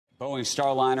Boeing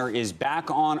Starliner is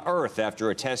back on Earth after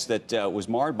a test that was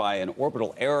marred by an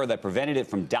orbital error that prevented it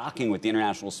from docking with the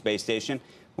International Space Station.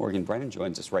 Morgan Brennan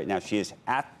joins us right now. She is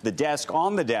at the desk,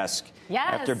 on the desk,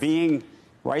 after being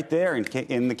right there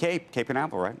in the Cape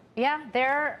Canaveral, right? Yeah,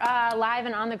 they're live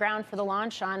and on the ground for the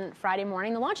launch on Friday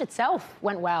morning. The launch itself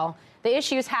went well. The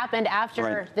issues happened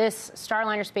after this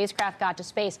Starliner spacecraft got to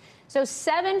space. So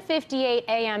 7:58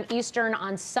 a.m. Eastern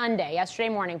on Sunday, yesterday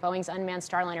morning, Boeing's unmanned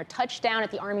Starliner touched down at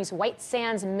the Army's White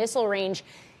Sands missile range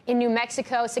in New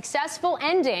Mexico, successful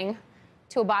ending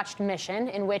to a botched mission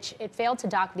in which it failed to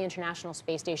dock the International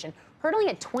Space Station, hurtling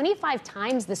at 25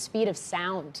 times the speed of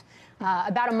sound.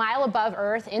 About a mile above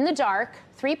Earth, in the dark,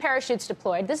 3 parachutes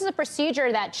deployed. This is a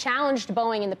procedure that challenged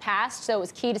Boeing in the past, so it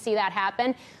was key to see that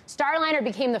happen. Starliner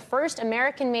became the first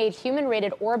American-made,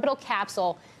 human-rated orbital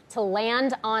capsule to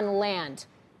land on land.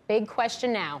 Big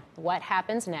question now, what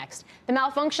happens next? The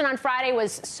malfunction on Friday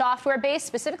was software-based,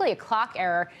 specifically a clock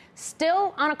error.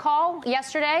 Still on a call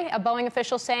yesterday, a Boeing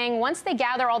official saying once they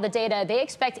gather all the data, they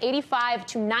expect 85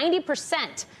 to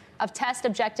 90% of test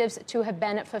objectives to have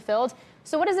been fulfilled.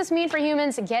 So what does this mean for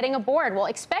humans getting aboard? Well,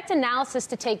 expect analysis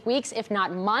to take weeks, if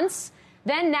not months.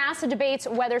 Then NASA debates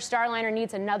whether Starliner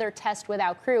needs another test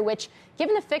without crew, which,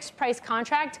 given the fixed-price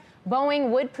contract,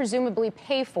 Boeing would presumably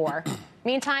pay for.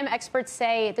 Meantime, experts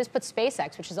say this puts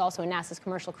SpaceX, which is also NASA's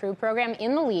commercial crew program,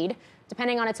 in the lead,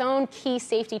 depending on its own key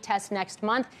safety test next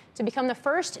month, to become the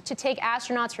first to take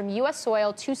astronauts from U.S.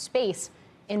 soil to space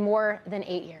in more than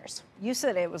 8 years. You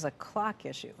said it was a clock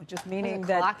issue, just meaning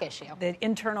that the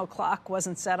internal clock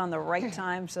wasn't set on the right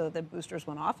time, so the boosters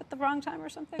went off at the wrong time or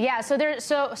something? Yeah,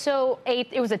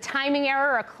 it was a timing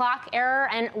error, a clock error,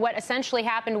 and what essentially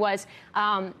happened was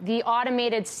the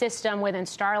automated system within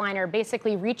Starliner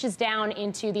basically reaches down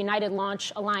into the United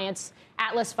Launch Alliance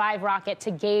Atlas V rocket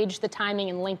to gauge the timing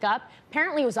and link up.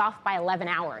 Apparently, it was off by 11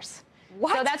 hours.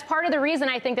 What? So that's part of the reason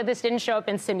I think that this didn't show up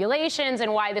in simulations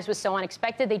and why this was so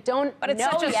unexpected. They don't know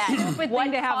yet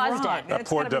what caused it. That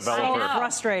poor developer.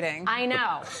 Frustrating. I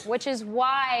know, which is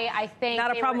why I think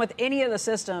not a problem with any of the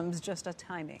systems, just a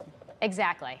timing.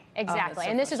 Exactly. So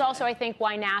And this is also, I think,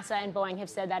 why NASA and Boeing have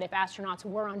said that if astronauts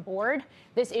were on board,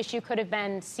 this issue could have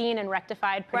been seen and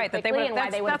rectified pretty quickly, and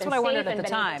why they would have been safe. That's what I wondered at the and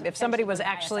time. If somebody was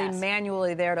actually ISS.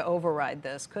 manually there to override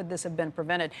this, could this have been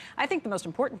prevented? I think the most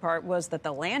important part was that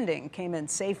the landing came in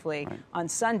safely on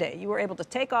Sunday. You were able to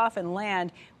take off and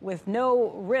land with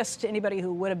no risk to anybody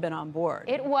who would have been on board.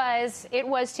 It was,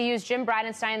 to use Jim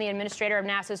Bridenstine, the administrator of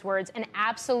NASA's words, an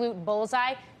absolute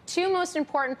bullseye. 2 most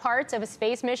important parts of a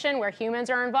space mission where humans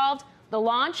are involved, the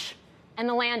launch and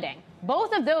the landing.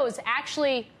 Both of those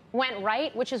actually went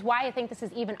right, which is why I think this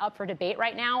is even up for debate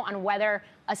right now on whether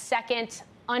a second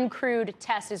uncrewed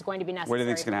test is going to be necessary. What do you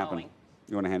think is going to happen?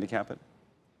 You want to handicap it?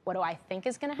 What do I think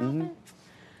is going to happen?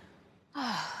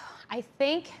 I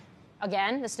think,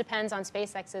 again, this depends on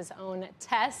SpaceX's own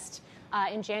test.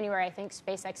 In January, I think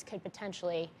SpaceX could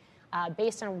potentially,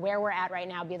 based on where we're at right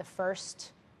now, be the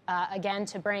first again,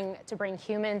 to bring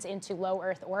humans into low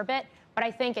Earth orbit. But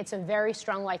I think it's a very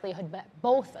strong likelihood that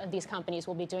both of these companies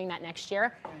will be doing that next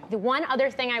year. The one other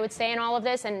thing I would say in all of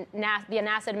this, and the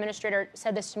NASA administrator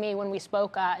said this to me when we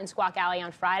spoke in Squawk Alley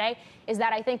on Friday, is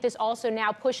that I think this also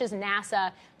now pushes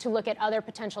NASA to look at other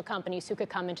potential companies who could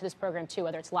come into this program too,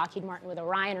 whether it's Lockheed Martin with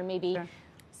Orion or maybe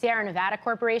Sierra Nevada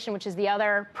Corporation, which is the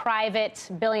other private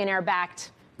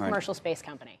billionaire-backed commercial space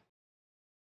company.